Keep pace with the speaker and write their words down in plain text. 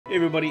Hey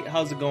everybody,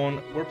 how's it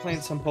going? We're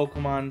playing some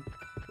Pokemon.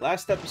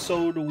 Last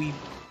episode, we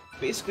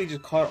basically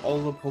just caught all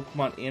the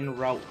Pokemon in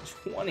Route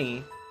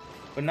 20,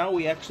 but now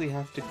we actually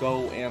have to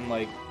go and,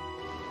 like,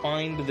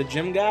 find the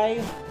gym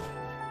guy.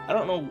 I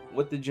don't know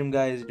what the gym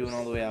guy is doing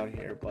all the way out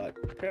here, but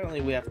apparently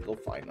we have to go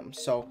find him.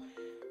 So,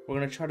 we're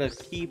gonna try to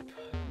keep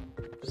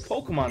the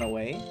Pokemon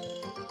away,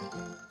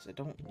 because I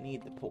don't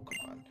need the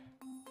Pokemon.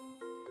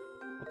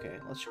 Okay,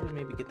 let's try to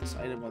maybe get this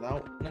item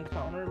without an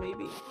encounter,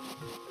 maybe?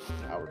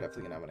 Yeah, we're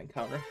definitely gonna have an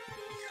encounter.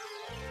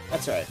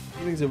 That's alright.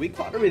 That means that we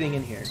caught everything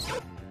in here.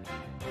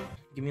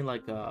 Give me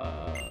like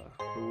a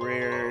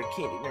rare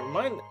candy. Never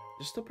mind.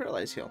 Just a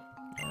paralyzed heal.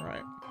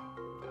 Alright.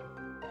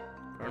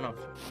 Fair enough.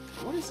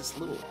 What is this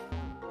little...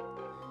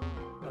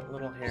 That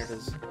little hair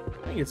does...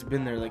 I think it's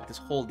been there like this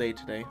whole day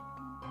today.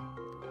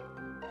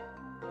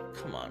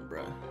 Come on,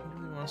 bruh. You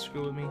really wanna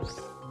screw with me?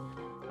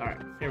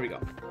 Alright, here we go.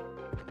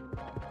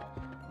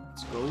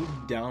 Let's go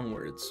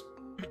downwards.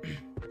 I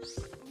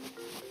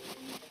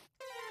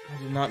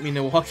did not mean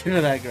to walk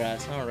into that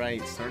grass.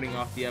 Alright, starting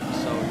off the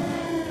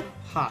episode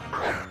hot.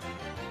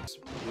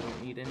 We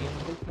don't need any of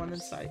the Pokemon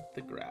inside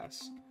the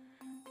grass.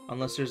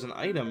 Unless there's an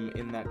item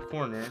in that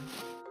corner.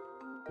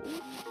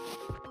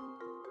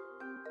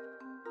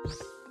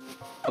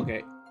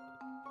 Okay.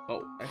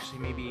 Oh, actually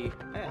maybe...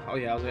 Oh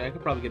yeah, I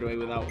could probably get away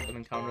without an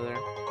encounter there.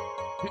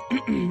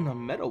 A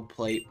meadow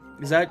plate.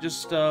 Is that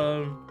just,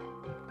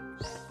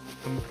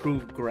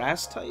 improve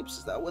grass types?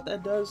 Is that what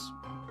that does?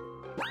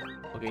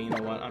 Okay, you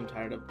know what? I'm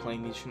tired of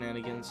playing these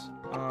shenanigans.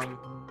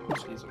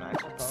 Let's use some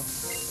action puff.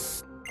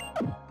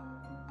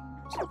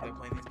 Stop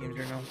playing these games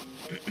right now.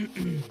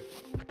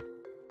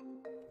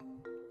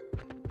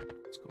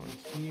 Let's go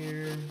in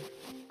here.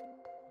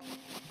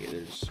 Okay,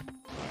 there's...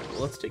 Alright,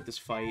 well, let's take this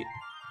fight.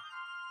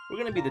 We're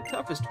gonna be the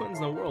toughest twins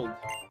in the world.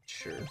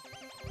 Sure.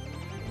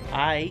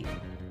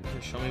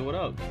 Show me what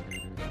up.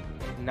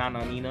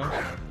 Nananina.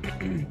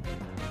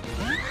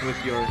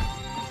 With your...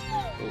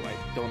 Oh, I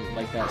don't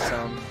like that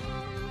sound.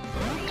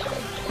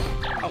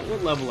 Oh,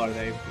 what level are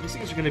they? These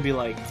things are gonna be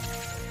like...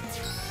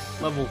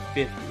 level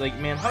 50. Like,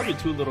 man, how do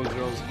two little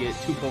girls get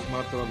two Pokemon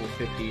up to level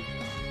 50?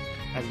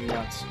 That's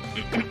nuts.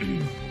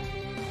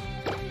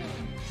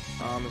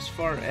 As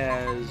far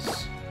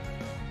as...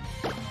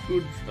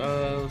 food,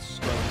 let's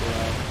just go for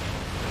that.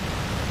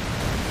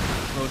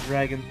 No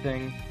dragon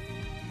thing.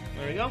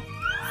 There we go.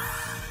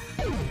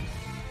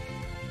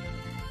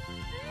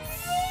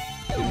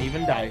 Didn't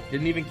even die.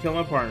 Didn't even kill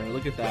my partner.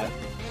 Look at that.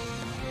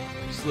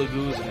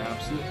 Slugoo is an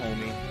absolute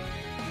homie.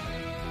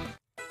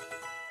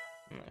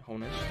 Alright,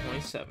 Honus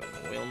 27.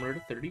 Whalmer to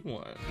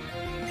 31.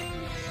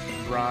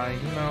 Brine,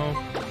 no.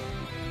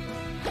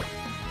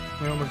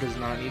 Whalmer does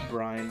not need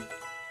Brine.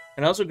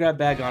 And I also grabbed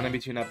Bagon in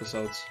between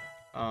episodes.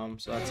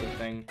 So that's a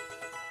thing.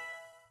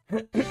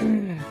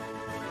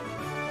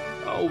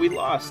 Oh, we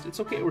lost. It's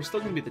okay. We're still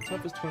gonna be the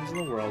toughest twins in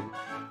the world.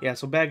 Yeah,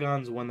 so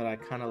Bagon's one that I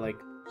kind of like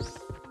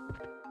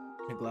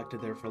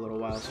neglected there for a little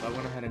while, so I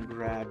went ahead and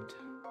grabbed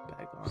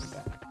Bagon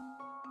back.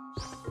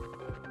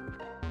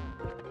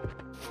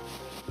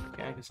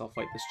 Okay, I guess I'll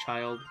fight this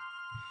child.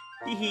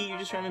 Hee hee, you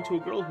just ran into a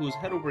girl who's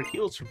head over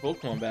heels for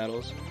Pokemon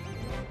battles.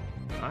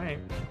 Alright.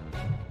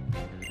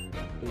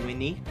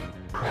 Winnie.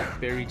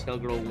 Fairy Tail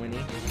Girl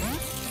Winnie.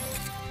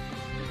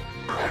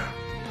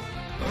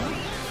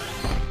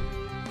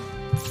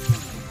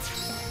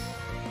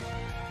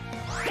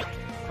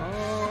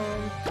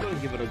 I'm gonna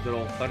give it a good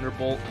old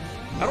Thunderbolt.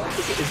 I don't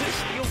think is it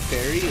Steel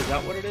Fairy? Is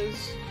that what it is?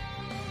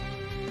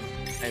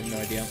 I have no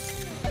idea.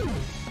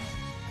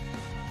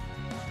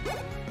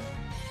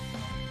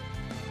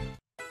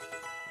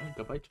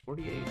 Goodbye to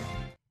 48.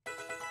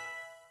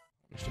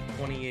 There's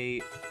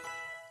 28.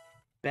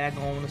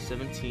 Bagon to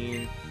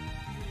 17.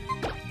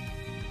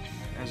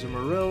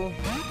 Azumarill.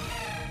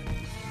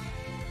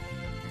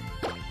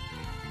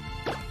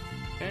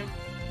 Okay.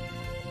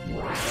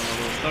 Another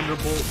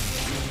Thunderbolt.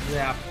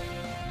 Zap.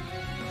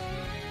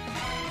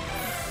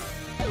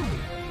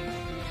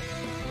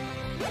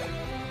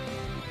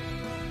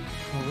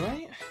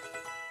 Alright.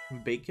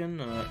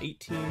 Bacon,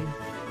 18.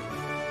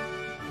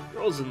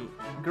 Girls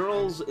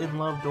in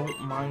love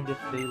don't mind if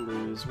they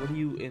lose. What are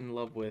you in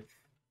love with?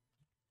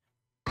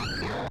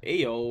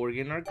 Ayo, we're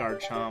getting our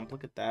Garchomp.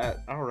 Look at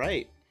that.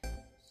 Alright.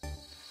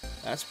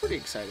 That's pretty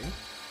exciting.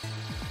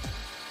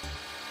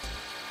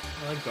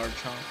 I like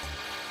Garchomp.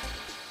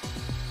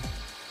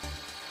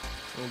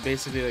 Well,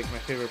 basically like my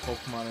favorite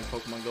Pokemon in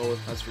Pokemon Go,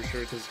 that's for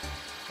sure, because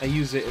I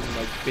use it in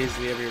like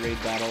basically every raid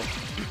battle.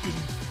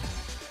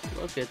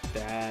 Look at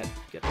that.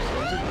 Get the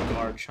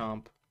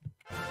Garchomp.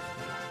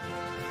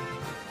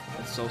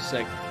 That's so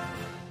sick.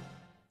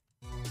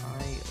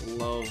 I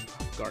love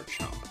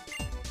Garchomp.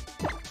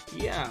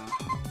 Yeah.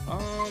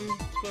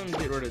 Let's go and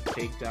get rid of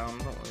Takedown.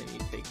 I don't really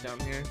need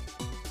Takedown here.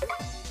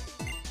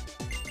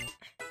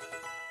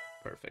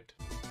 Perfect.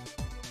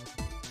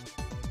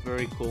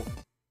 Very cool.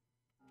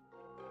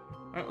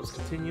 Alright, let's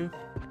continue.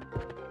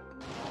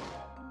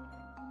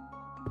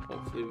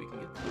 Hopefully we can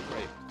get to the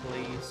right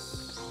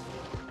place.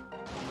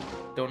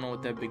 Don't know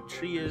what that big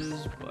tree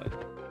is, but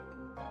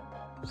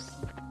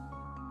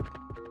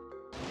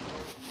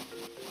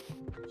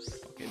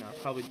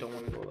probably don't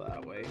want to go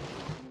that way.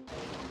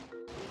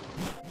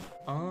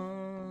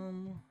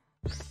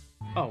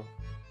 Oh.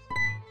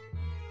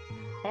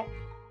 Huh?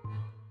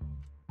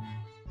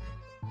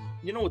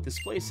 You know what this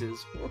place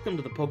is? Welcome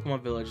to the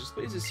Pokemon Village. This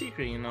place is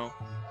secret, you know.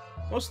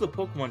 Most of the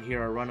Pokemon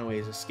here are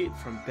runaways, escaped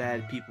from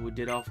bad people who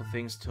did awful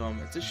things to them.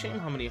 It's a shame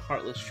how many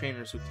heartless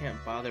trainers who can't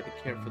bother to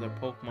care for their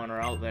Pokemon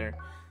are out there.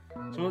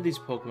 Some of these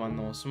Pokemon,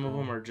 though, some of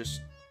them are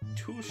just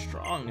too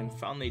strong and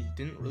found they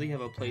didn't really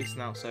have a place in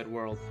the outside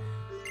world.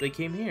 So they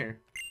came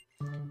here.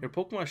 Your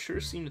Pokemon sure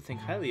seem to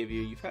think highly of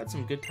you. You've had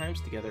some good times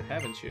together,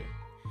 haven't you?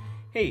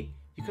 Hey,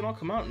 you can all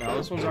come out now.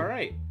 This one's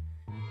alright.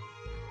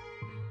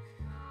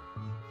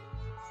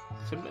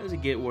 Sometimes I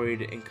get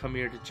worried and come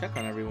here to check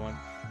on everyone.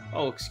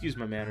 Oh, excuse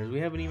my manners. We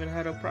haven't even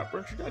had a proper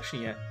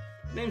introduction yet.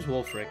 My name's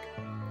Wulfric.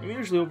 I'm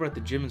usually over at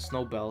the gym in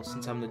Snowbell,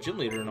 since I'm the gym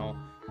leader and all.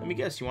 Let me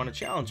guess, you want to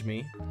challenge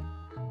me?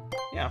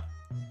 Yeah.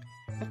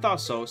 I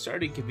thought so. Sorry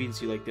to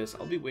inconvenience you like this.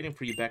 I'll be waiting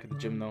for you back at the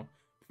gym, though.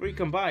 Before you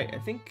come by, I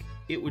think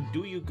it would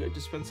do you good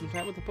to spend some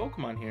time with the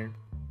Pokemon here.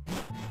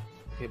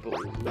 Okay, but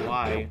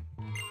why?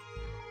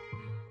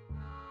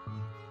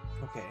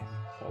 Okay,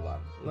 hold on.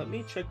 Let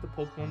me check the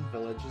Pokemon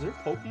Village. Is there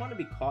Pokemon to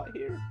be caught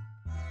here?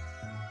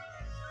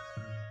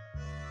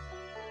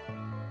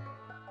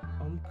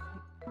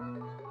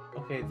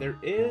 Okay, there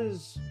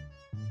is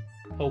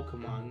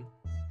Pokemon.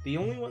 The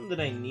only one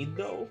that I need,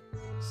 though,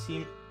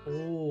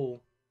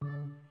 Oh.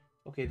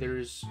 Okay,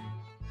 there's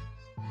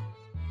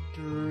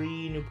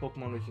 3 new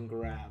Pokemon we can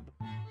grab.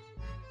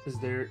 Because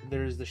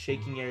there's the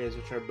shaking areas,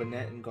 which are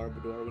Banette and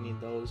Garbodor. We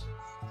need those.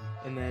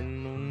 And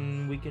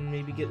then we can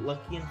maybe get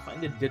lucky and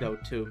find a Ditto,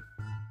 too.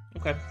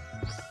 Okay.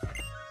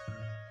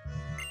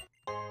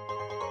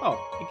 Oh,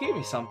 it gave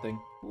me something.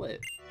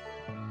 Lit.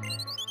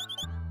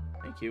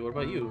 Thank you. What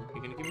about you?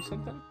 You gonna give me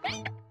something?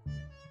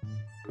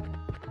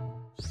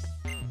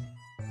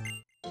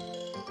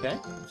 Okay,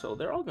 so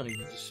they're all gonna...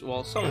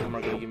 Well, some of them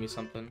are gonna give me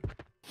something.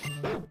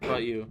 What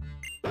about you?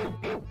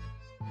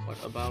 What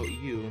about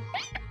you?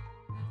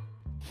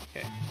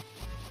 Okay.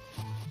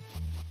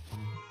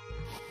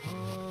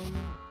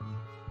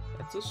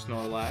 That's a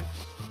Snorlax.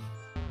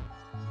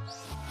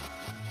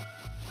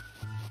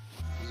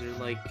 Is there,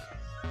 like,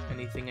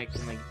 anything I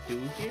can, like, do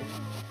here?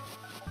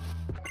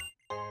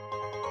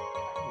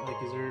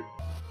 Like, is there...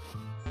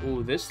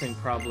 Ooh, this thing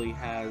probably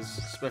has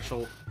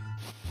special...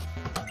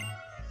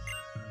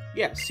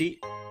 Yeah, see?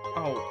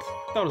 Oh,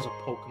 that was a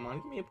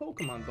Pokemon. Give me a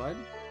Pokemon, bud.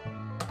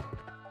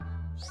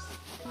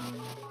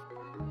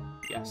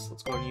 Yes,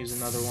 let's go ahead and use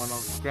another one.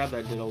 I'll grab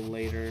that Ditto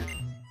later.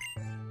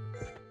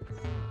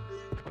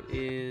 What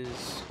is...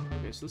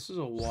 Okay, so this is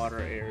a water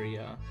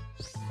area.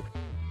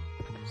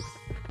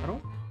 I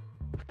don't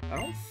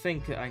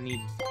think I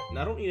need...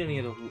 I don't need any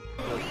of the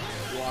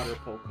water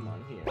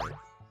Pokemon here.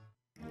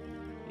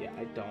 Yeah,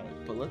 I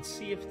don't. But let's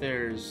see if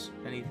there's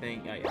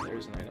anything... Oh, yeah,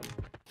 there's an item.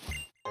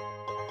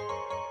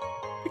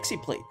 Pixie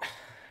Plate.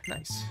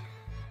 Nice.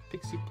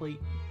 Pixie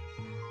Plate.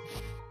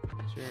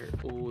 Sure.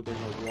 Oh, there's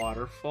a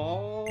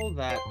waterfall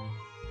that...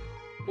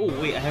 Oh,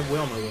 wait, I have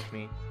Wilmer with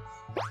me.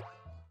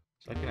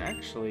 So I can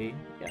actually...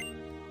 Yeah.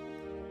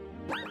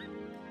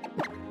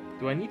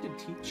 Do I need to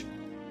teach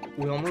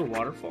Wilmer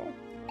Waterfall?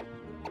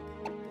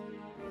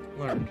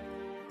 Learned.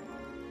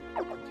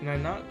 Can I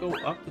not go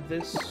up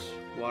this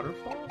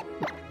waterfall?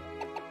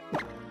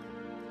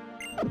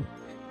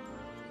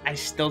 I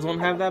still don't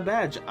have that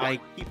badge. I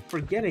keep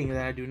forgetting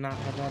that I do not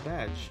have that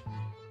badge.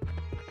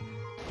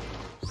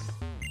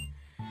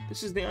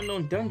 This is the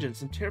Unknown Dungeon.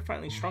 Some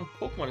terrifyingly strong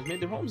Pokemon have made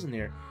their homes in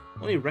there.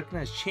 Only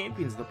recognized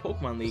champions of the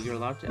Pokemon League are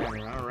allowed to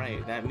enter.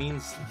 Alright, that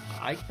means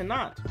I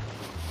cannot.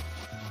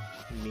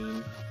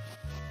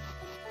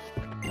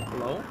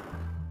 Hello?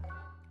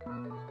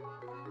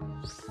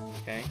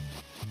 Okay.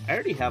 I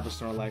already have a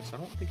Snorlax. I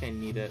don't think I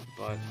need it,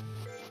 but...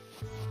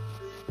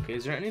 Okay,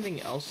 is there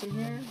anything else in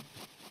here?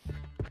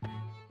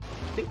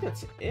 I think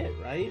that's it,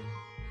 right?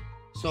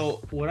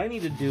 So, what I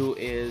need to do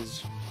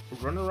is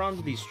run around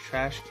to these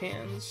trash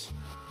cans.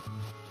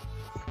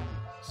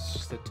 It's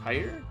just a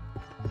tire?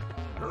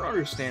 I don't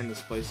understand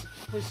this place.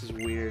 This place is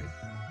weird.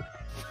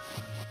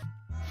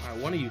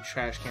 Alright, one of you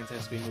trash cans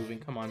has to be moving.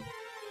 Come on.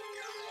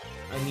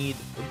 I need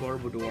the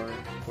Garbodor,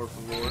 por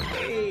favor.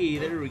 Hey,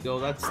 there we go.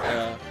 That's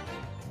the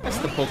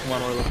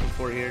Pokemon we're looking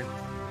for here.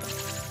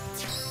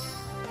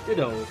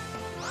 Ditto.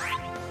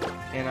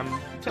 And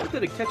I'm tempted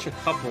to catch a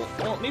couple.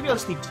 Well, maybe I'll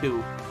just need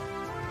 2.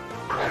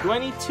 Do I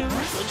need 2?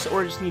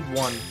 Or just need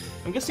 1?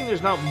 I'm guessing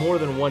there's not more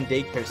than 1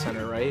 daycare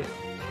center, right?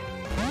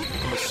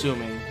 I'm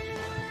assuming.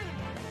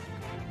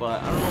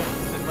 But I don't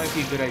know. It might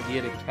be a good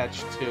idea to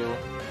catch 2.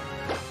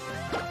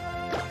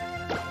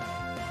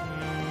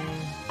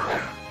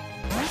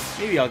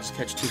 Maybe I'll just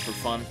catch 2 for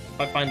fun.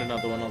 If I find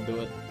another one, I'll do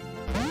it.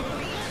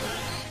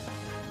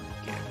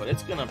 Okay, but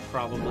it's gonna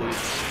probably...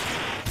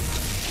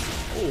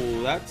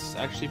 Oh, that's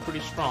actually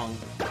pretty strong.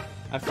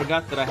 I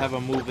forgot that I have a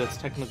move that's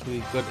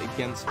technically good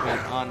against me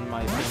on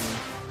my thing.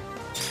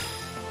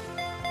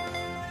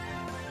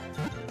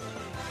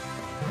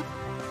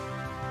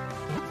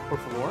 Por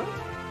favor?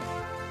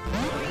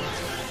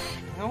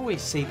 No?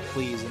 always say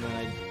please, and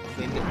then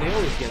they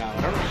always get out.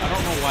 I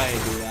don't know why I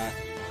do that.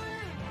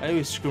 I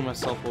always screw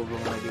myself over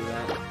when I do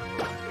that.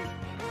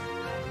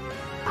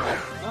 Right,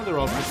 another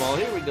Ultra Ball.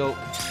 Here we go.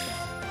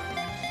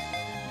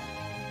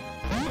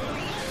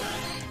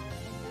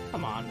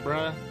 Come on,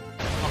 bruh.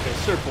 Okay,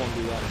 Surf won't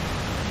do that.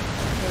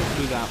 Won't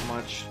do that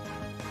much.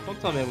 Don't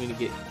tell me I'm gonna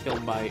get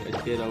killed by a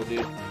Ditto,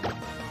 dude.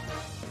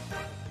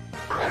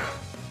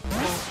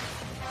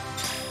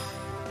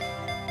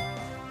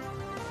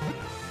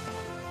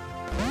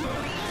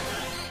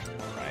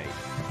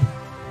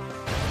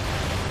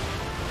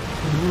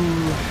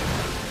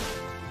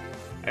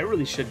 I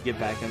really should get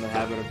back in the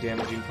habit of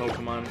damaging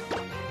Pokemon.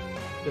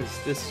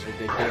 Because this is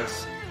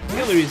ridiculous.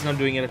 The only reason I'm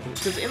doing it is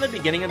because in the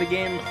beginning of the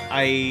game,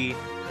 I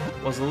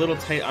was a little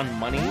tight on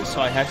money,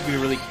 so I had to be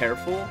really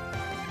careful.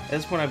 At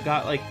this point, I've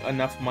got like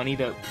enough money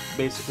to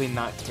basically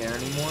not care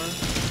anymore.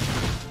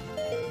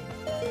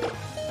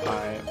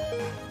 Alright.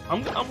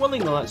 I'm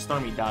willing to let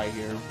Starmie die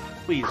here.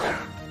 Please.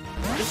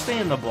 Just stay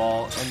in the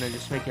ball, and then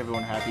just make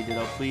everyone happy,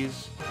 Ditto,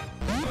 please.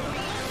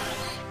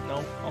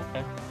 No?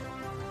 Okay.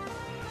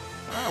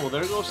 Ah, well,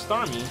 there goes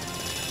Starmie.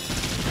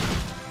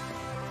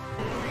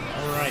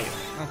 Alright,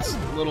 that's a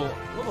little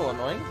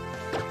annoying.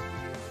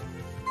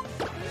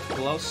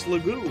 Well,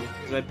 Slagoo,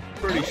 because I'm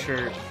pretty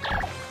sure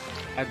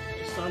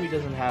Starmie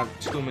doesn't have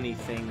too many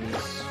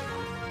things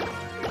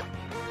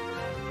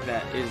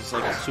that is,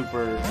 like,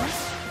 super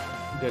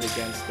good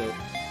against it.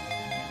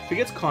 If it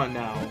gets caught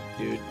now,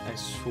 dude, I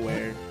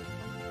swear.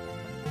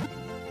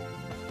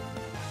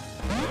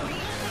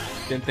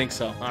 Didn't think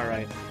so.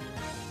 Alright.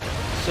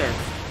 Surf.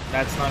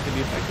 That's not going to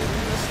be effective in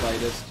the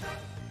slightest.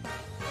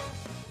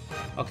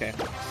 Okay,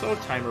 so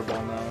Timer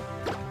Ball now.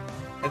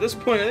 At this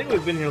point, I think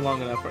we've been here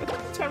long enough. I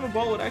think the Timer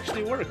Ball would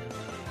actually work.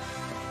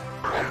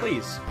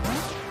 Please.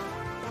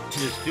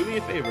 Just do me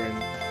a favor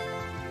and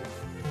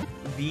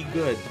be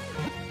good.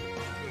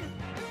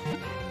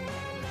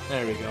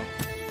 There we go.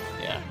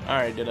 Yeah,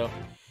 alright, Ditto.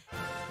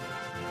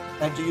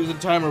 I have to use a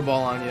Timer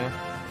Ball on you.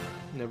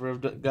 Never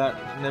had to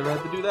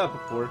do that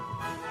before.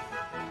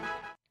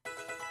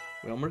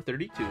 Realmer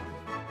 32.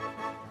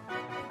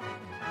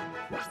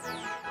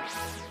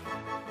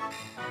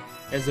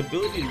 It has the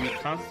ability to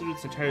reconstitute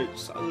its entire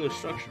cellular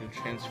structure to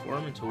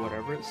transform into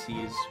whatever it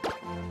sees.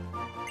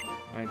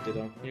 Alright,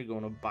 Ditto. You're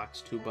going to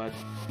box 2, bud. I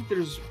don't think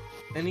there's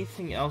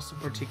anything else to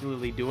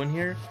particularly do in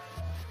here.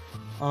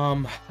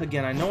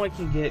 Again, I know I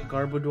can get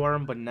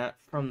Garbodor, but not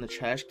from the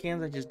trash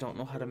cans. I just don't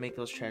know how to make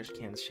those trash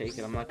cans shake,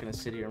 and I'm not going to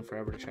sit here and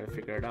forever to try to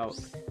figure it out.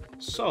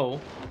 So,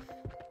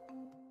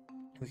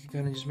 we can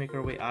kind of just make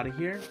our way out of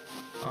here.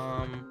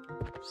 Now,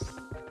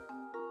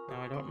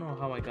 I don't know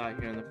how I got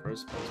here in the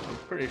first place, but I'm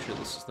pretty sure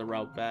this is the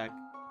route back.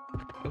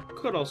 I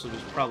could also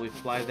just probably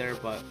fly there,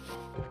 but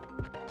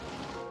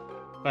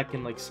if I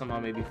can, like,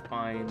 somehow maybe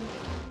find...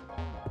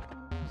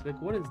 It's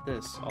like, what is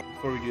this? Oh,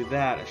 before we do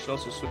that, I should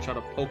also switch out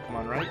a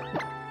Pokemon, right?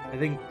 I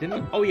think,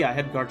 didn't I? Oh yeah, I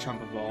had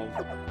Garchomp evolve.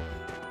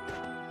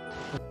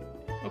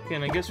 Okay,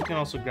 and I guess we can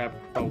also grab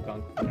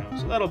Croagunk for now.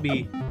 So that'll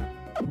be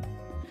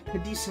a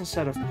decent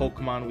set of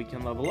Pokemon we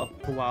can level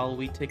up while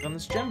we take on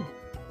this gym.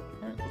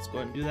 Alright, let's go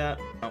ahead and do that.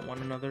 Not one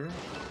another.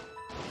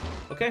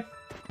 Okay.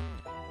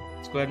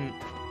 Let's go ahead and...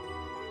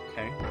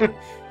 Okay.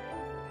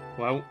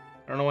 Well,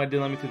 I don't know why it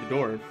didn't let me through the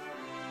door.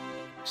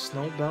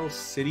 Snowbell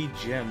City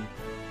Gym.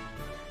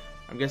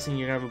 I'm guessing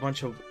you're gonna have a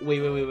bunch of...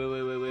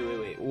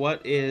 Wait.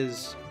 What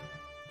is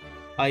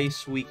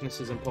ice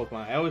weaknesses in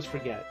Pokemon? I always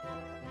forget.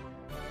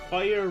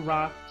 Fire,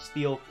 Rock,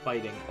 Steel,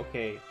 Fighting.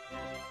 Okay.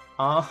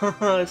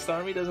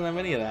 Starmie doesn't have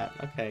any of that.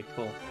 Okay,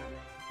 cool.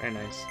 Very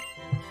nice.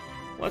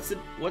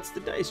 What's the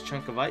dice?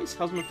 Chunk of Ice?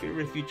 How's my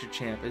favorite future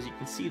champ? As you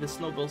can see, the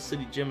Snowbell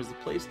City Gym is the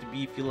place to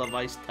be if you love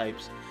ice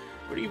types.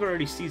 But you've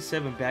already seen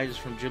 7 badges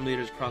from gym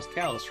leaders across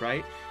Kalos,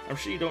 right? I'm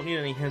sure you don't need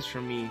any hints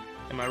from me.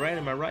 Am I right?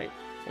 Am I right?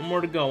 One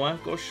more to go, huh?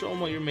 Go show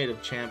them what you're made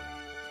of, champ.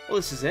 Well,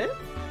 this is it?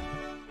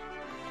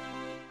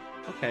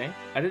 Okay.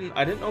 I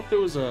didn't know if there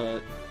was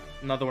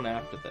another one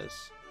after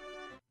this.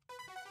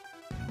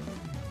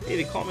 Hey,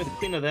 they call me the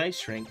queen of the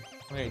ice rink.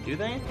 Wait, do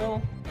they,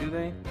 though? Do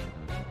they?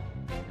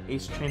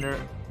 Ace Trainer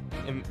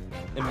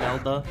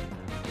Imelda.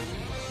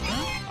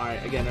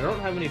 Alright, again, I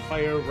don't have any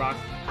fire, rock...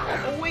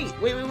 Oh, wait!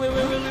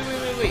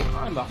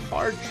 I'm a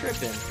hard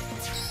tripping.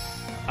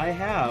 I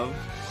have...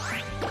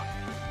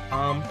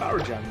 Power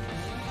Gem.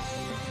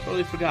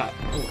 Totally forgot.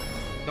 Oh,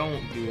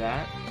 don't do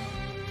that.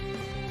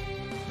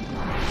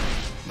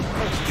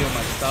 Don't steal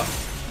my stuff.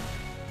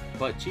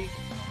 Butt cheek.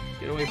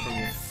 Get away from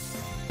me.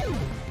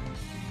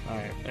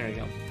 Alright, there we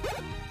go.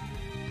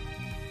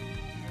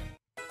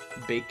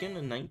 Bacon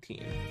and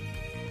 19.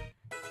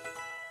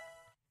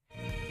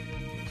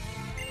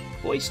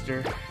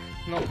 Oyster.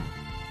 Nope.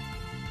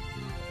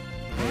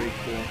 Very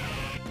cool.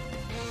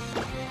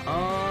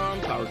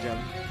 Power Gem.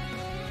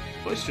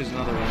 Oyster's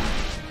another one.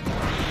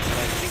 That I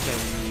think I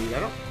need. I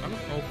don't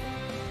know.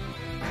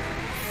 I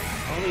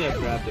don't think I've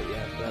grabbed it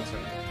yet, but that's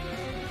alright.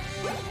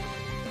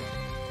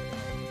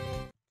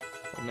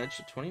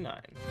 Omega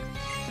 29.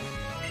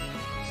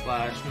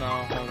 Slash,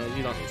 no,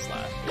 you don't need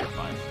Slash. You're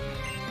fine.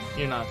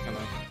 You're not gonna...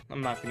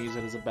 I'm not gonna use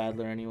it as a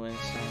battler anyway,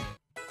 so...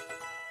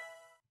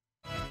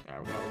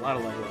 Alright, we got a lot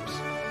of level ups.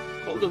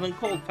 Colder than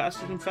cold,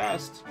 faster than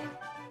fast.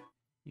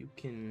 You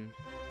can...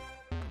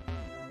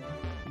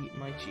 eat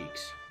my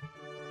cheeks.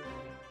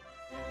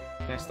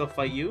 Can I still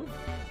fight you?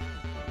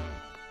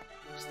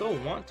 Still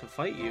want to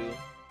fight you.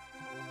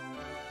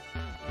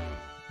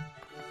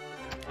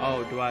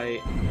 Oh, do I...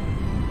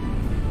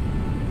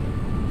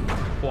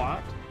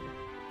 What?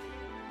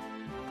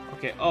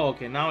 Okay, oh,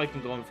 okay, now I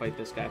can go and fight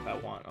this guy if I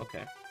want,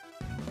 okay.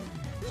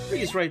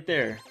 He's right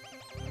there.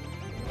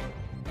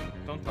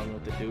 Don't tell me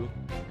what to do,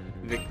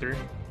 Victor.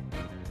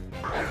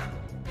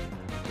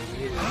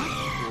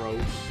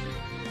 Gross.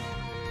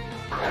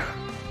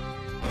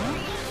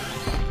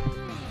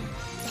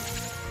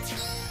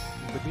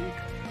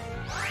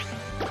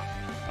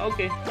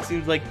 Okay,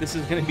 seems like this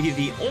is gonna be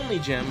the only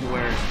gem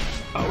where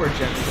Power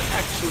Gem is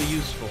actually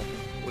useful,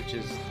 which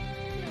is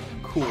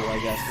cool, I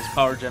guess, because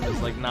Power Gem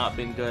has like not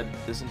been good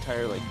this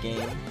entire like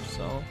game,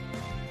 so.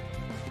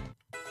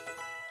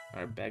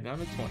 Alright, back on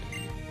to 20.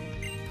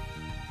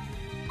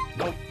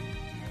 Nope.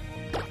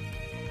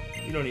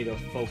 You don't need to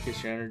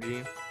focus your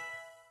energy.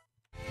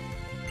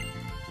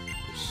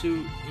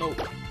 Pursuit, nope.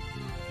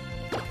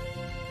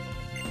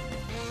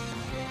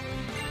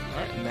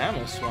 Alright,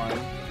 Mammal Swine.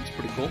 It's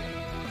pretty cool.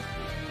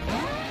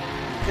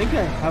 I think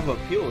I have a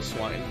Peel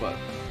Swine, but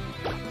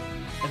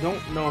I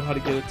don't know how to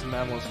get it to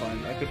Mammal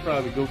Swine. I could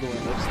probably Google it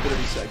in the next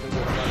 30 seconds.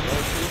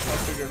 I'll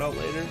figure it out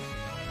later.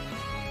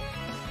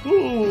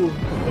 Ooh,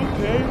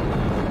 okay.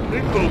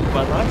 Big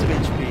Pokemon, lots of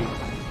HP.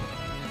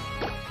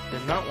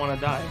 Did not want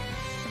to die.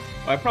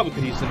 Oh, I probably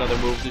could use another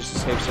move just to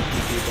save some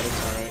PP, but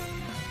it's alright.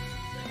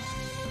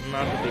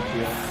 Not a big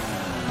deal.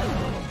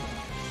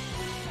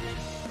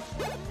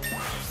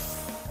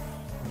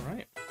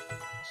 Alright.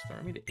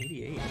 Start me to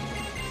 88.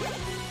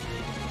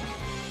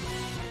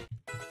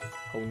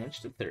 Honedge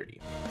to 30.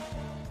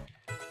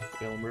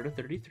 Elmer to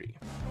 33.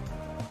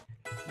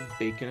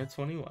 Bacon to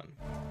 21.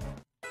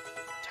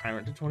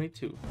 Tyrant to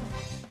 22.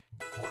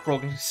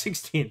 Krogan to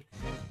 16.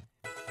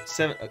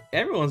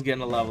 Everyone's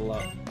getting a level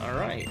up.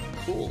 Alright,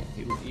 cool.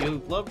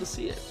 You love to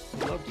see it.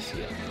 You love to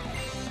see it.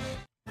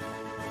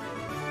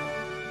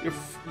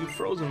 You've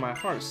frozen my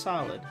heart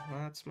solid.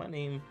 That's my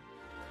name.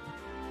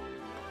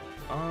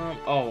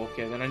 Oh,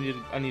 okay, then I need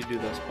to do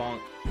this.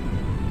 Bonk.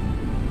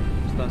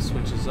 So that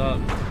switches up.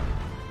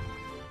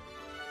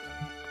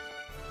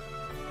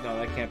 No,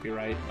 that can't be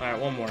right. Alright,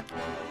 one more.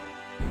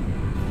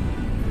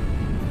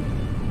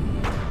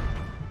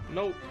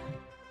 Nope.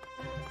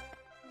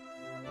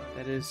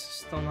 That is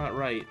still not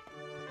right.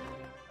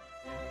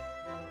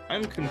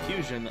 I'm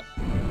confusion.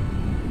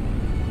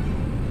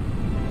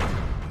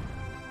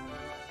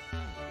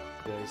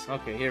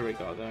 Okay, here we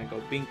go. Then I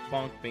go bink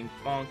bonk, bink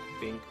bonk,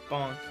 bink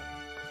bonk.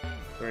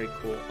 Very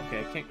cool. Okay,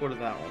 I can't go to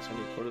that one, so I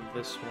need to go to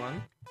this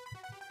one.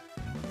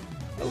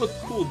 I look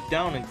cooled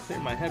down and clear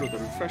my head with a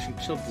refreshing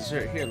chilled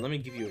dessert. Here, let me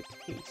give you a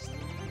taste.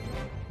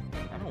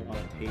 I don't want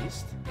a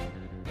taste.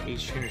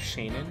 H-Trainer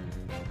Shanan.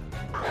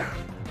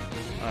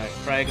 Alright,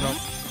 Fragnum.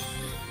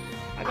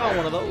 I got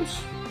one of those.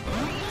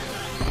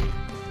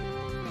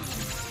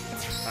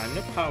 Time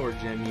to Power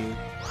Gem you.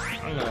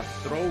 I'm gonna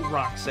throw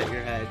rocks at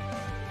your head.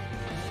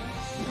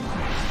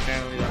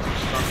 Apparently that's what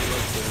Stormy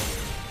loves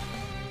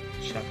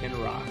doing. Chucking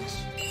rocks.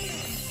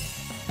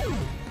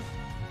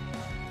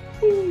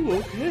 Ooh,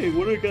 okay,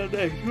 what do I got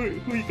next?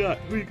 Who you got?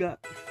 Who you got?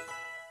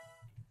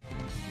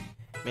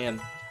 Man,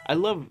 I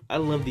love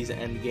these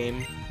end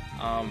game,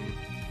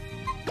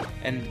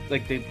 and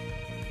like the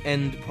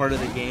end part of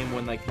the game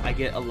when like I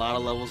get a lot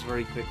of levels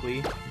very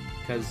quickly,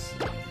 because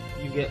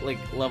you get like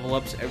level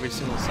ups every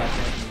single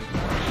second.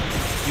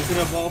 You can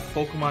evolve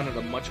Pokemon at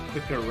a much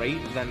quicker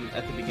rate than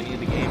at the beginning of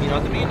the game. You know,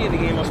 at the beginning of the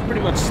game I was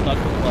pretty much stuck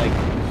with like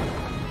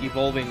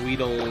evolving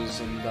Weedles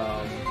and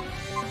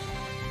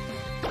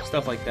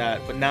stuff like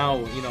that, but now,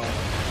 you know,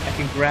 I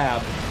can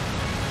grab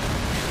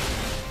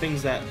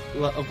things that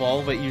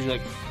evolve at usually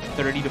like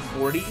 30 to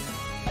 40,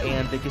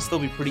 and they can still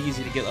be pretty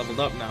easy to get leveled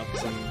up now,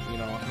 because I'm, you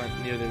know, I'm not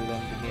near the end of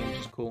the game, which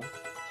is cool.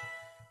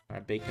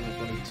 Alright, Bacon to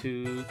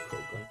 22,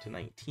 Krogan to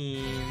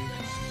 19,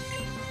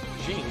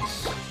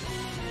 Jinx.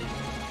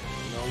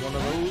 You know, one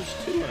of those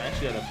too, and I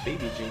actually got a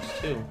baby Jinx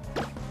too.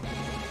 I'm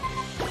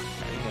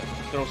gonna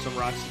throw some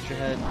rocks at your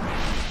head.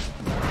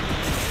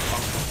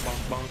 Bonk, bonk,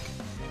 bonk, bonk.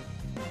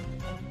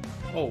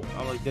 Oh,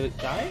 I'm like, did it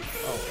die?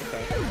 Oh,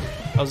 okay.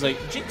 I was like,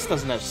 Jinx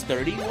doesn't have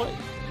sturdy.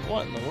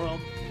 What in the world?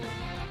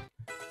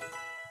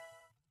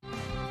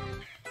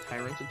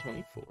 Tyrant to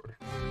 24.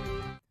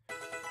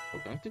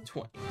 We're going to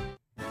 20.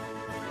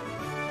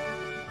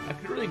 I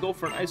could really go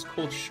for an ice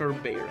cold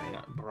sherbet right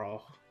now,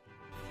 bro.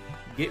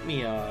 Get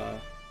me a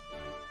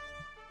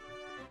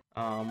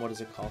what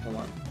is it called? Hold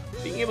on.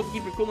 Being able to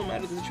keep your cool no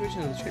matter the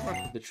situation is a trademark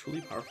of the truly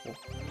powerful.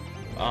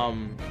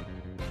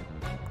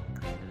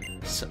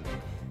 So,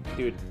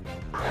 dude,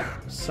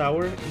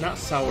 not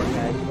sour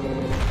head.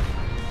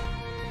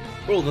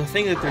 Bro, the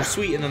thing that they're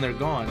sweet and then they're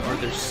gone, or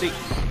they're sick.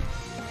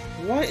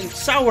 What in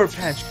Sour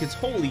Patch Kids?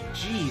 Holy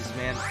jeez,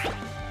 man!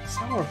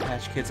 Sour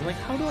Patch Kids. I'm like,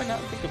 how do I not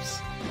think of...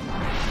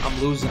 I'm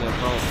losing it,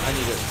 bro. I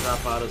need to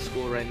drop out of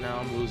school right now.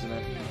 I'm losing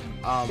it.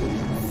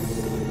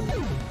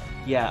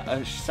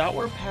 Yeah,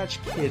 Sour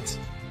Patch Kids,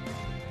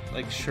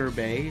 like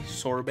sorbet.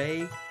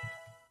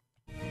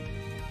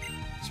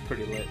 It's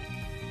pretty lit.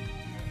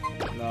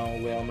 No,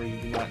 Whalmer, you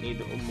do not need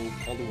to remove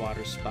all the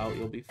water spout.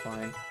 You'll be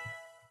fine.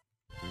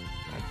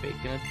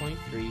 Bacon at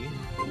 23.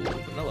 Ooh,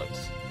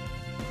 Vanillix.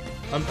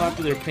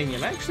 Unpopular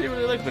opinion. I actually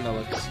really like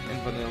Vanillix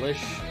and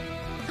Vanillish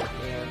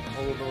and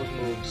all of those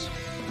moves.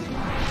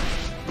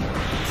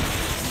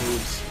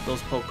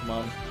 Those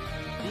Pokemon.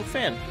 I'm a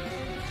fan.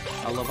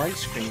 I love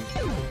ice cream.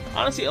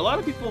 Honestly, a lot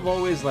of people have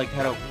always like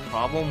had a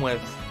problem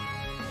with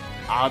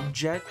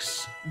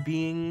objects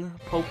being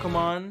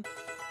Pokemon.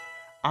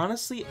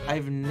 Honestly,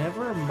 I've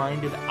never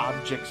minded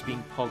objects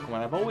being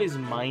Pokemon. I've always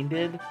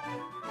minded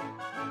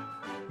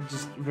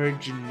just very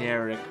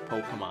generic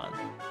Pokemon.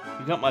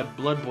 You got my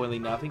blood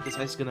boiling now. I think this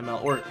ice is gonna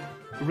melt. Or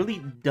really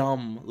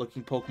dumb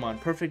looking Pokemon.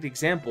 Perfect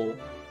example,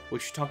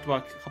 which we talked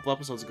about a couple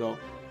episodes ago.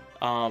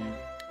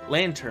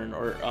 Lantern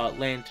or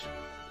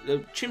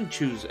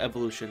Chimchu's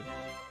evolution.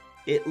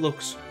 It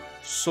looks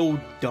so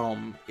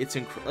dumb. It's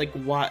like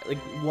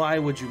why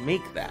would you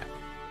make that?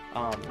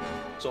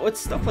 So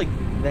it's stuff like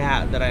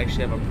that I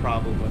actually have a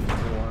problem with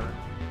more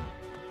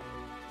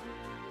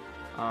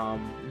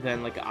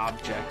than like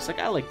objects. Like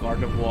I like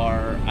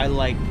Gardevoir, I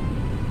like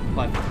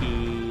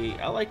Klefki,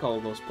 I like all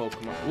of those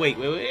Pokemon. Wait.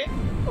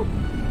 Oh.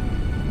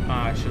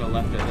 I should have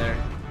left it there.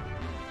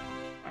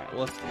 Alright,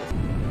 well, let's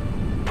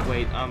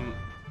wait, I'm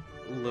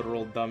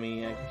literal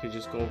dummy. I could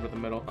just go over the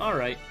middle.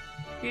 Alright,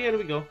 here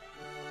we go.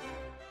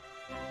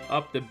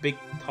 Up the big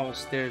tall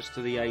stairs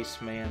to the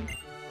Iceman.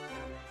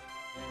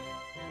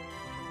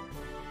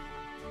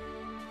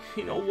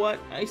 You know what?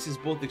 Ice is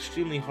both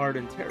extremely hard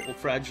and terrible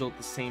fragile at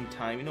the same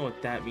time. You know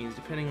what that means.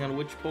 Depending on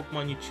which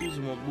Pokemon you choose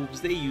and what moves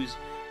they use,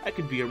 I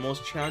could be your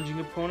most challenging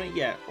opponent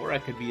yet, or I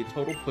could be a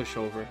total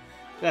pushover.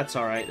 That's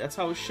alright. That's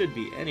how it should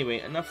be.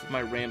 Anyway, enough of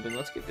my rambling.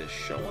 Let's get this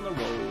show on the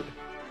road.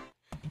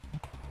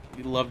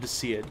 We'd love to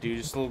see it, dude.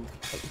 Just a little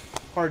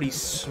party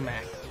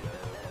smack.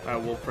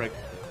 Alright, Wulfric.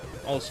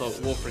 Also,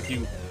 Wulfric,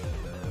 you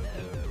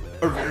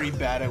are very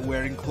bad at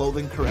wearing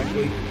clothing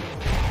correctly.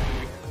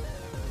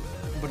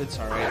 But it's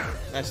alright.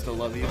 I still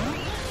love you.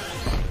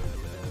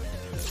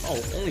 Oh,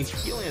 only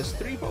he only has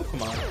 3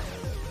 Pokemon.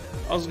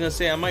 I was gonna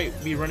say I might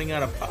be running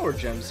out of power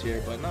gems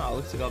here, but nah,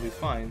 looks like I'll be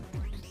fine.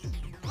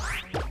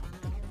 Right,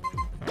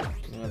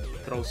 I'm gonna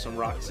throw some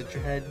rocks at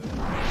your head.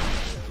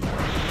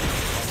 Bonk,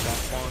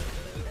 bonk, bonk.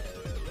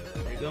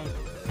 There you go.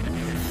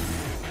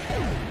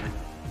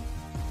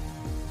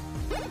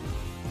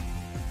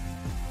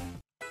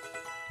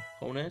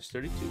 Honedge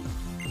 32.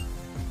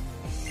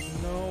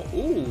 No.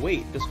 Ooh,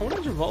 wait. Does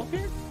Honedge evolve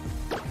here?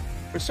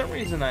 For some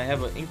reason, I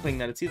have an inkling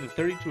that it's either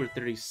 32 or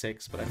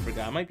 36, but I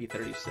forgot. It might be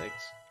 36.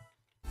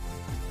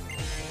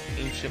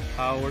 Ancient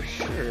power,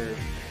 sure. You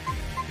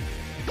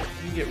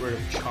can get rid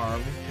of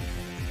charm.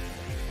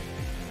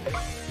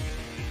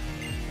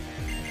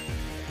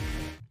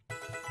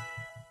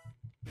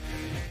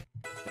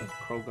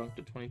 Krogunk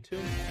to 22.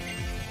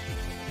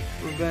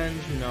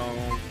 Revenge, no.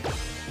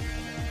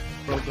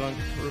 Krogunk,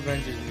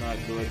 revenge is not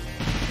good.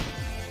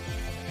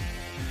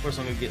 Of course,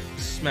 I'm gonna get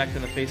smacked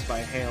in the face by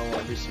hail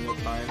every single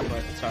time,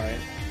 but it's alright.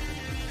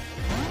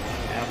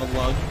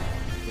 Avalugg,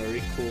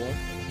 very cool.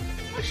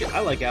 Actually, I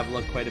like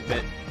Avalugg quite a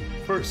bit.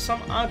 For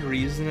some odd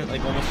reason, it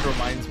like almost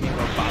reminds me of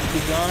a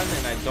Bakugan,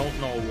 and I don't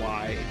know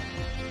why.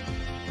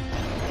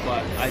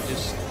 But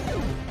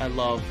I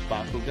love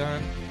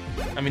Bakugan.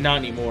 I mean, not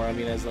anymore. I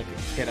mean, as like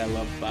a kid, I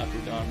loved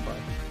Bakugan, but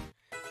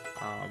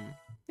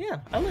yeah,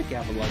 I like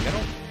Avalugg.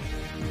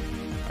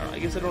 I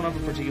guess I don't have a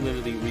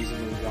particularly reason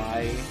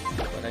why,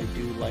 but I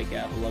do like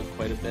Avalugg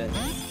quite a bit.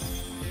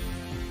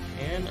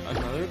 And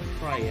another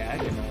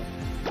Cryogonal.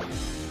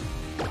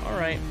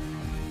 Alright.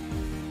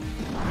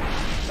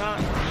 Not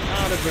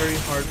a very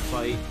hard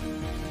fight.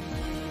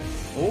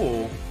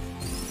 Oh.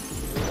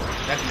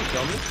 That can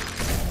kill me?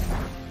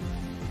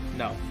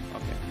 No.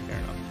 Okay, fair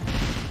enough.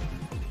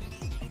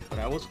 But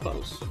I was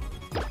close.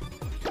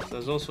 So I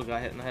also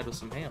got hit in the head with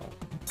some hail.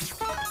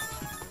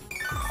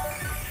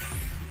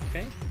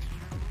 Okay.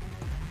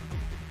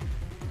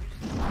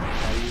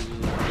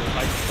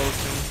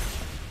 Potion.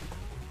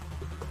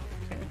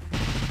 Okay.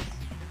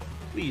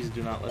 Please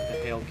do not let the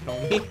hail kill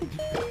me.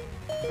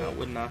 That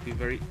would not be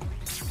very...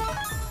 Are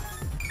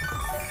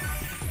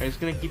you just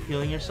gonna keep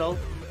healing yourself?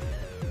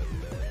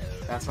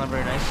 That's not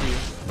very nice of you.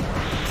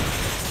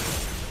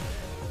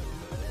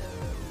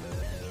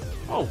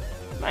 Oh,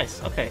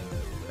 nice. Okay.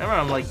 Remember,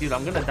 I'm like, dude,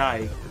 I'm gonna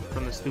die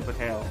from this stupid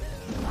hail.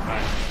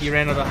 Alright. He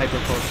ran out of hyper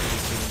potions,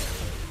 it seems.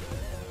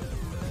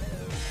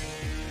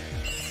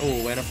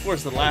 Oh, and of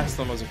course the last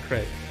one was a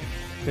crit.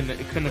 It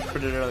couldn't have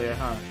critted earlier,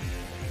 huh?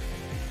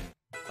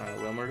 Alright,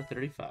 Wilmer to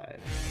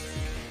 35.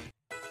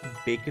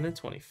 Bacon to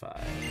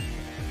 25.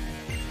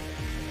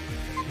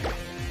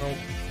 Oh,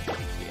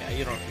 yeah,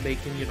 you don't...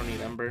 Bacon, you don't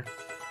need Ember.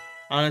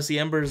 Honestly,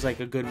 Ember is like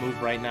a good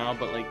move right now,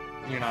 but like,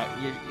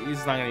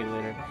 it's not gonna need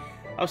later.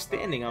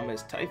 Outstanding, I'm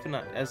as tough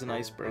as an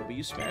iceberg, but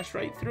you smashed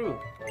right through.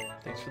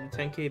 Thanks for the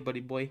 10k, buddy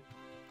boy.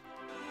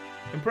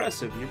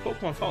 Impressive. Your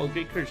Pokemon follow with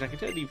great courage, and I can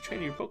tell that you've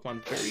trained your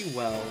Pokemon very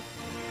well.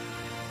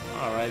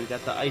 Alright, we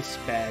got the Ice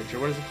Badge, or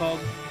what is it called?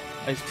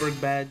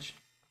 Iceberg Badge?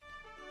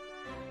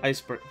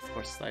 Iceberg, of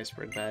course it's the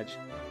Iceberg Badge.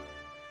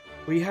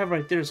 What you have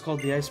right there is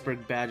called the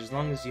Iceberg Badge. As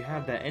long as you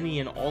have that, any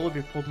and all of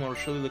your Pokemon will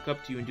surely look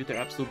up to you and do their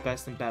absolute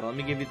best in battle. Let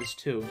me give you this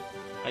too.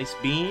 Ice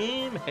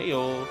Beam!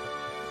 Heyo!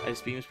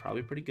 Ice Beam is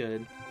probably pretty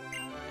good.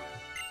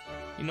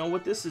 You know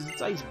what this is?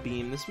 It's Ice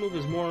Beam. This move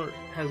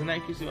has an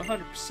accuracy of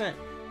 100%.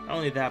 Not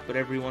only that, but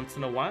every once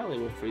in a while it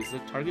will freeze the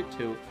target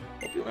too.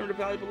 Hope you learned a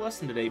valuable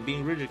lesson today.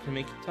 Being rigid can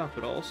make you tough,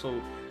 but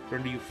also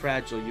render you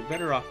fragile. You're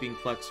better off being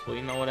flexible,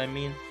 you know what I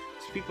mean?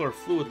 These people are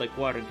fluid like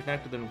water and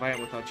connect to their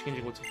environment without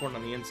changing what's important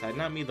on the inside.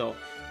 Not me though.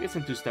 I guess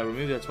I'm too stubborn.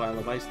 Maybe that's why I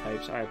love ice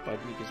types. Alright, bud,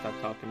 you can stop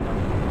talking now.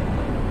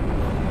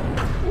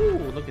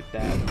 Ooh, look at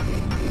that.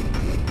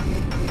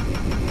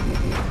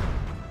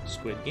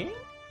 Squid Game?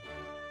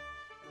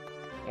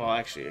 Well,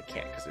 actually I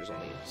can't because there's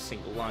only a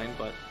single line,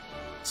 but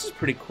this is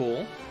pretty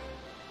cool.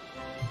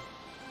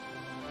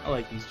 I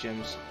like these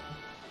gyms.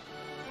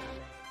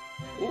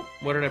 Ooh,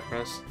 what did I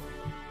press?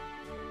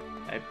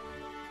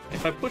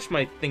 If I push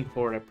my thing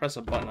forward, I press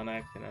a button on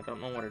accident. I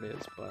don't know what it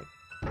is, but...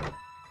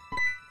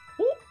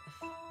 Ooh.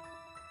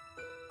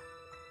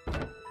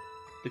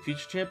 The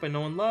future champ I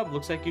know and love.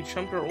 Looks like you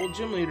trumped our old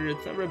gym leader.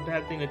 It's never a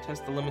bad thing to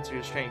test the limits of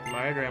your strength. Am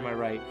I right or am I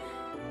right?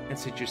 And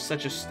since you're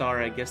such a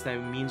star, I guess that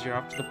means you're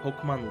off to the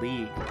Pokemon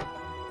League.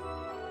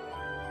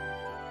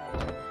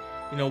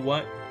 You know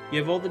what? You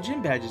have all the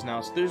gym badges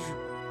now, so there's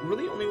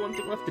really only one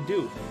thing left to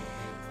do.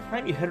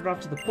 Time you headed off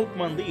to the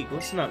Pokemon League.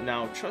 Listen up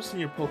now. Trust in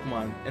your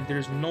Pokemon, and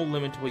there's no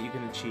limit to what you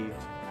can achieve.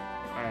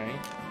 Alright.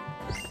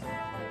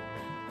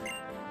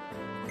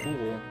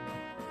 Cool.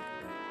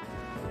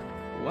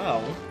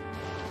 Well.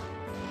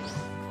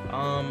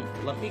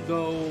 Let me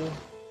go...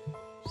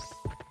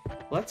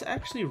 Let's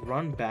actually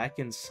run back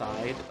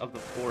inside of the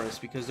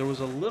forest, because there was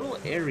a little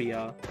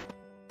area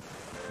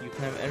you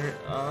can have entered...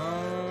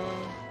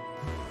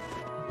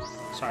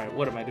 Sorry,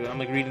 what am I doing? I'm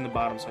like reading the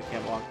bottom so I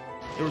can't walk.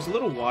 There was a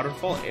little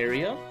waterfall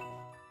area.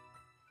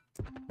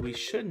 We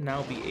should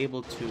now be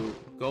able to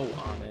go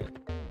on it.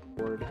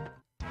 Word.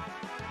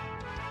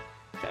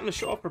 Time to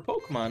show off our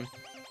Pokemon.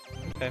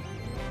 Okay.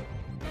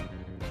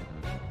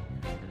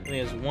 Only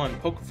has one.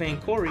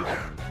 Pokefang Corey.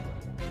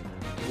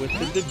 With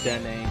the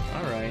Dedenne.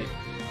 Alright.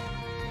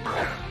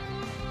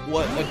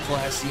 What a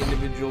classy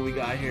individual we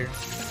got here.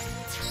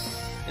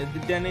 And the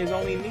Dedenne is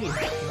all we need.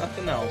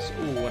 Nothing else.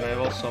 Ooh, and I've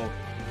also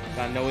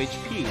got no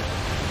HP.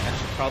 I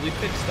should probably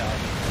fix that.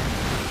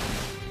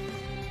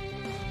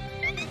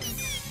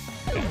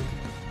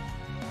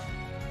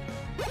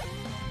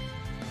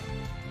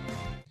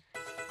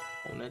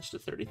 Edge to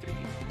 33.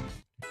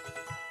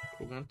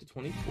 Pokemon up to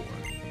 24.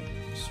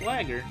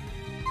 Swagger?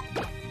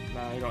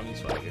 Nah, you don't need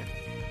Swagger.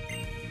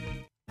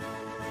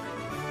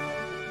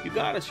 You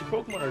got us. Your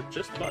Pokemon are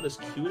just about as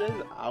cute as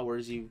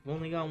ours. You've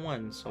only got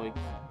one, so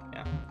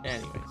yeah.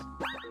 Anyways.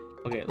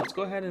 Okay, let's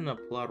go ahead and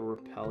pull out a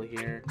Repel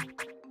here.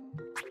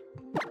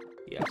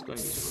 Yeah, let's go ahead and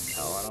use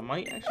a Repel. And I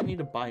might actually need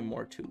to buy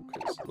more too,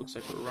 because it looks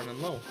like we're running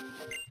low.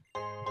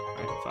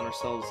 Alright, found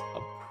ourselves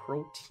a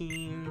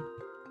Protein.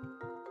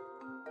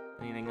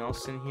 Anything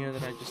else in here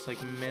that I just,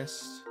 like,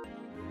 missed?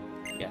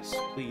 Yes,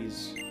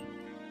 please.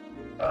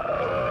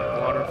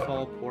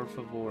 Waterfall, por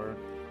favor.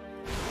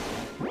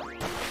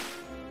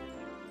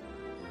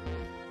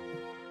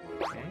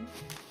 Okay.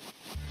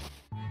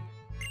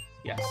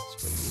 Yes,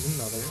 let's use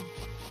another.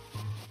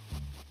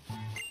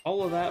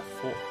 All of that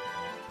for...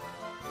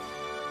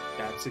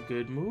 That's a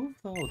good move,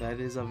 though. That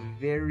is a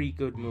very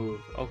good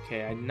move.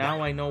 Okay, now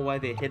I know why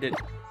they hit it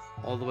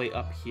all the way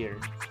up here.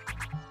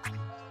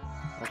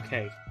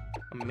 Okay.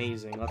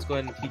 Amazing. Let's go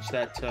ahead and teach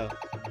that to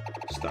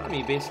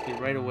Starmie basically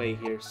right away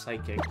here.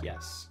 Psychic,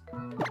 yes.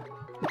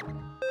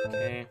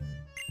 Okay.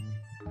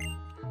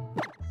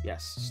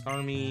 Yes,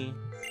 Starmie.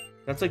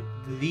 That's like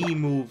the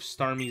move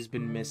Starmie's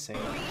been missing.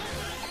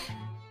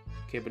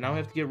 Okay, but now we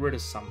have to get rid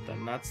of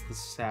something. That's the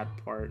sad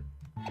part.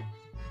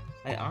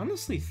 I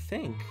honestly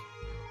think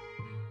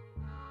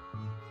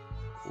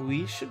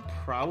we should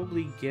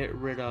probably get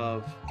rid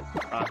of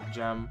Rock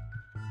Gem.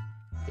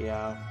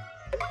 Yeah.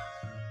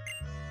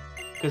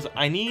 Because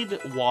I need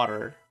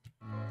water,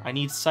 I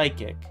need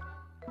psychic,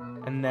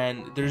 and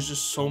then there's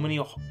just so many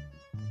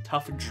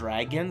tough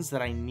dragons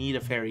that I need a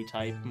fairy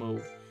type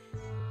move.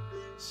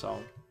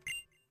 So,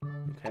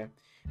 okay.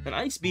 Then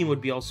Ice Beam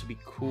would also be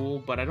cool,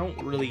 but I don't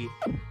really,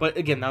 but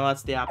again, now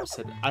that's the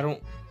opposite.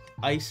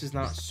 Ice is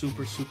not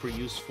super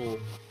useful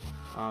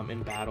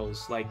in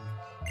battles like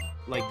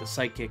the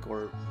psychic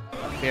or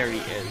a fairy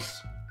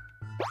is.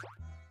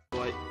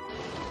 But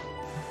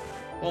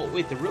oh,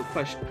 wait, the real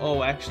question...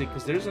 Oh, actually,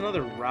 because there's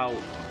another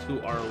route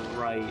to our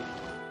right.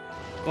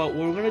 But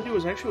what we're going to do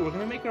is actually we're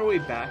going to make our way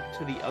back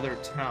to the other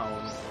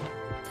town.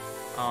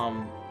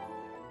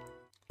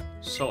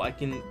 So I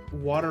can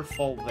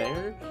waterfall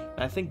there.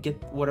 And I think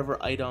get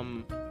whatever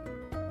item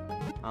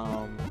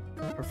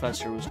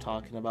professor was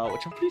talking about,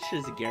 which I'm pretty sure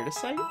is a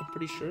Gyarados. I'm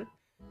pretty sure.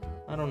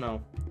 I don't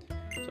know.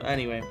 So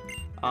anyway,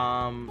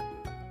 I'll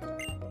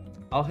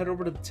head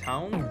over to the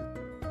town.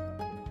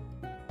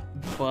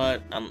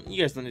 But you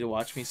guys don't need to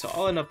watch me, so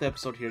I'll end up the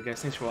episode here,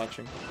 guys. Thanks for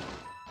watching.